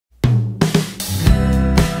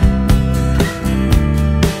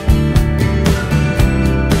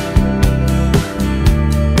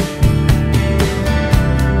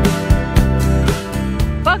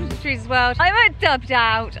world. I'm at Dubbed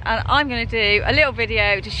Out and I'm going to do a little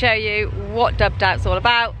video to show you what Dubbed Out's all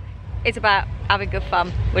about. It's about having good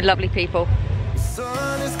fun with lovely people.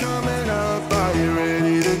 Sun is coming up, are you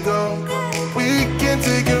ready to go? We can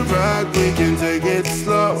take a ride, we can take it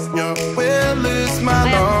slow. Yo, we'll lose my I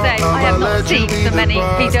have to say, I have not seen so many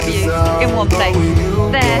PWs in one place.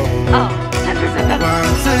 There are hundreds of them.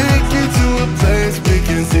 I'll take you to a place we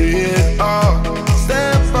can see it all.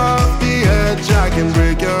 Step off the edge, I can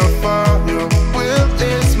break your fall. Yo, will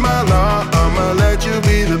is my law, I'ma let you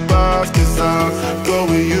be the boss. Cause I'll go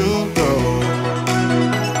where you go.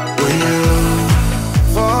 When you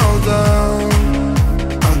fall down,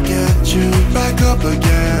 I'll get you back up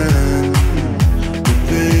again. The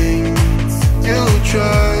things you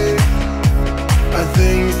try are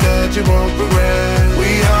things that you won't regret.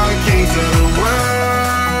 We are kings of the world,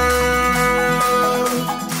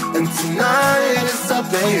 and tonight is our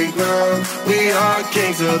playground. We are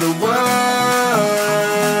kings of the world,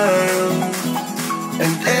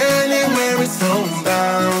 and anywhere it's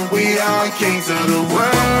homebound. We are kings of the world,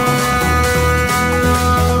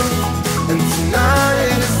 and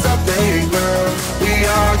tonight is our playground. We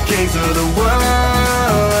are kings of the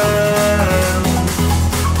world,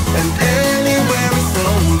 and anywhere it's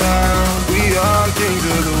homebound. We are kings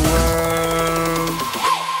of the world.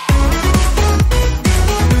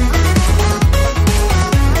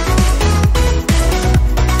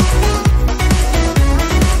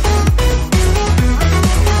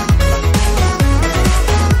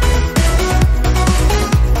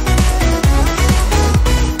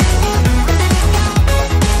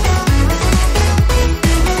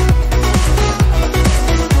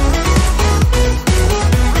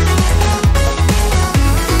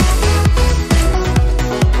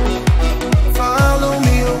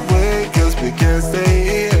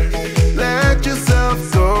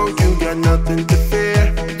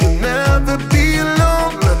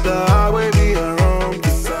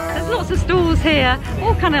 Here,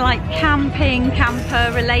 all kind of like camping,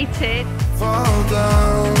 camper related. Fall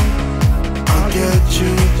down, I'll get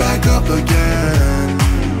you back up again.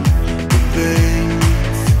 The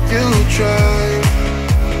things you try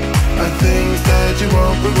are things that you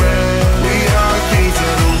won't regret. We are kings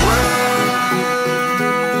of the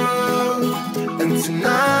world, and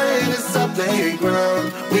tonight is our playground.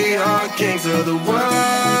 We are kings of the world,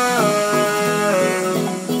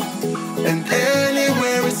 and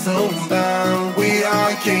anywhere it's homebound. We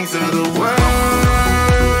are kings of the world,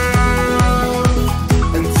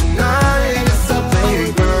 and tonight is our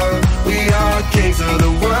playground. We are kings of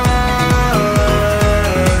the world,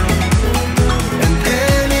 and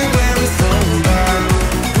anywhere it's homebound.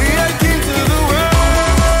 We are kings of the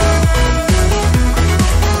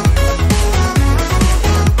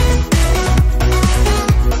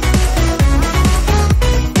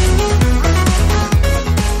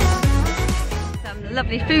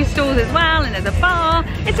Lovely food stalls as well, and there's a bar.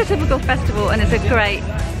 It's a typical festival and it's a great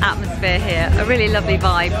atmosphere here. A really lovely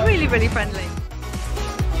vibe, really, really friendly.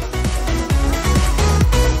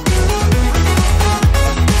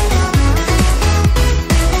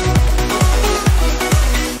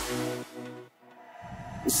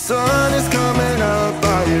 sun is coming up,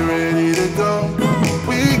 are you ready to go?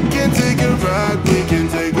 We can take a ride, we can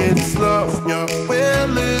take it slow. Yo, we'll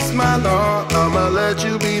lose my law, I'ma let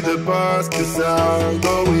you be the boss. Cause I'll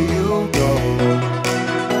go where you go.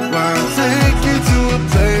 I'll take you to a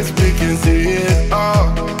place we can see it all.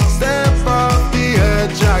 Step off the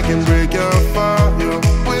edge, I can break your fall. Yo,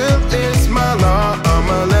 will is my law,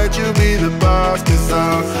 I'ma let you be the boss. Cause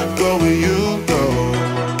I'll go where you go.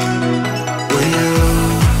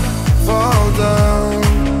 Fall down,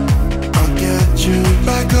 I'll get you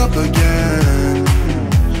back up again.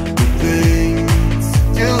 The things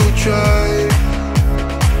you try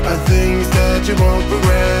are things that you won't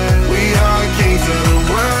regret. We are kings of the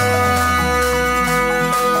world,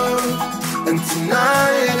 and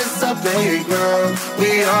tonight is our playground.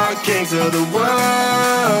 We are kings of the world,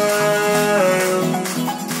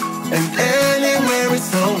 and anywhere it's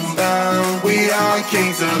homebound. We are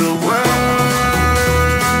kings of the world,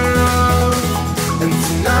 and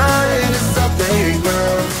tonight is our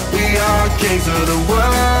playground. We are kings of the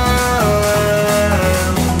world,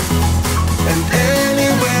 and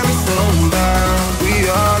anywhere it's homebound. We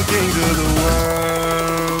are kings of the world.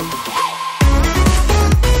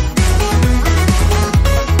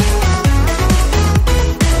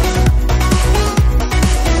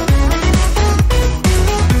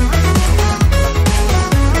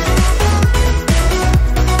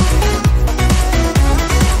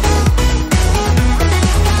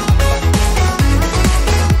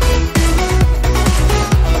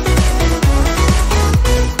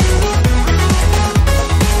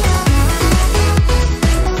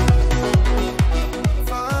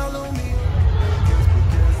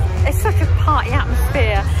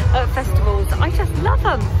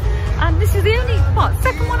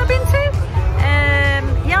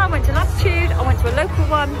 local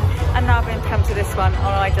one, and now I'm going to come to this one, and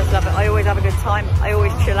I just love it. I always have a good time, I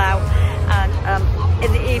always chill out, and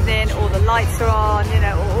in the evening all the lights are on, you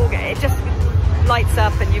know, it just lights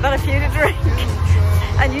up and you've had a few to drink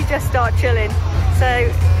and you just start chilling. So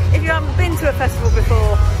if you haven't been to a festival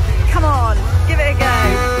before, come on, give it a go.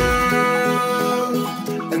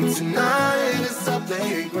 And tonight is our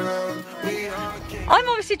playground. I'm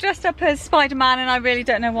obviously dressed up as Spider-Man, and I really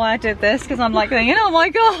don't know why I did this, because I'm like thinking, oh my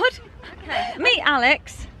god. Okay. Meet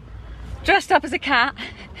Alex, dressed up as a cat.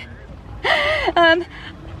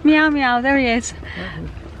 Meow meow, there he is.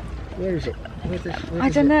 Where is it? I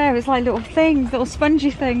don't know, it's like little things, little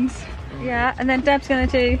spongy things. Yeah, and then Deb's going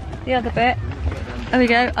to do the other bit. There we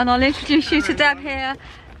go, and I'll introduce you to Deb here.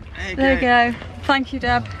 There we go. Thank you,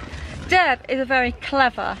 Deb. Deb is a very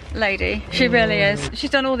clever lady. She really is. She's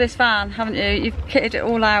done all this van, haven't you? You've kitted it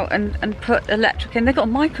all out and put electric in. They've got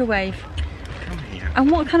a microwave. And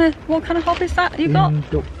what kind of hob is that you got?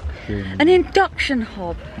 Induction. An induction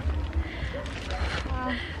hob.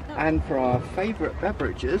 And for our favourite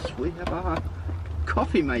beverages, we have our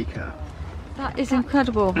coffee maker. That is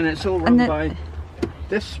incredible. And it's all run by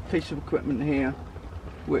this piece of equipment here,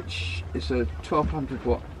 which is a 1200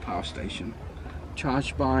 watt power station,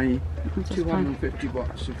 charged by 250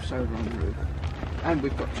 watts of solar on the roof. And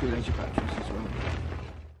we've got 2 laser batteries as well.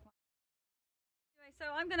 So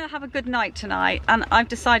I'm going to have a good night tonight, and I've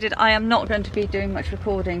decided I am not going to be doing much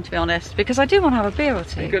recording, to be honest, because I do want to have a beer or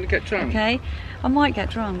two. You're going to get drunk? Okay, I might get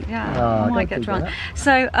drunk, yeah, Oh, I might get drunk.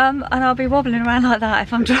 So, and I'll be wobbling around like that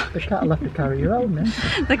if I'm drunk. The cat will have to carry your own then.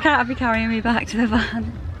 The cat will be carrying me back to the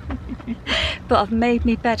van. But I've made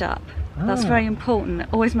me bed up. That's very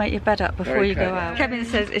important. Always make your bed up before you go out. Kevin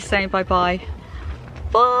is saying bye-bye.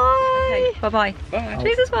 Bye! Okay, bye-bye. Bye.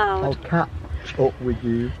 Please as well. I'll catch up with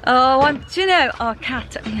you. Oh, do you know, our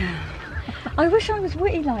cat, yeah. I wish I was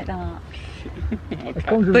witty like that.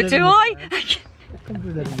 But do I?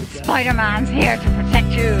 Spider-Man's here to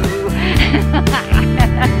protect you.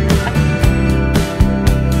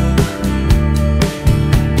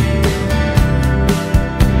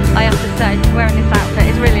 I have to say, wearing this outfit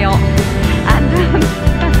is really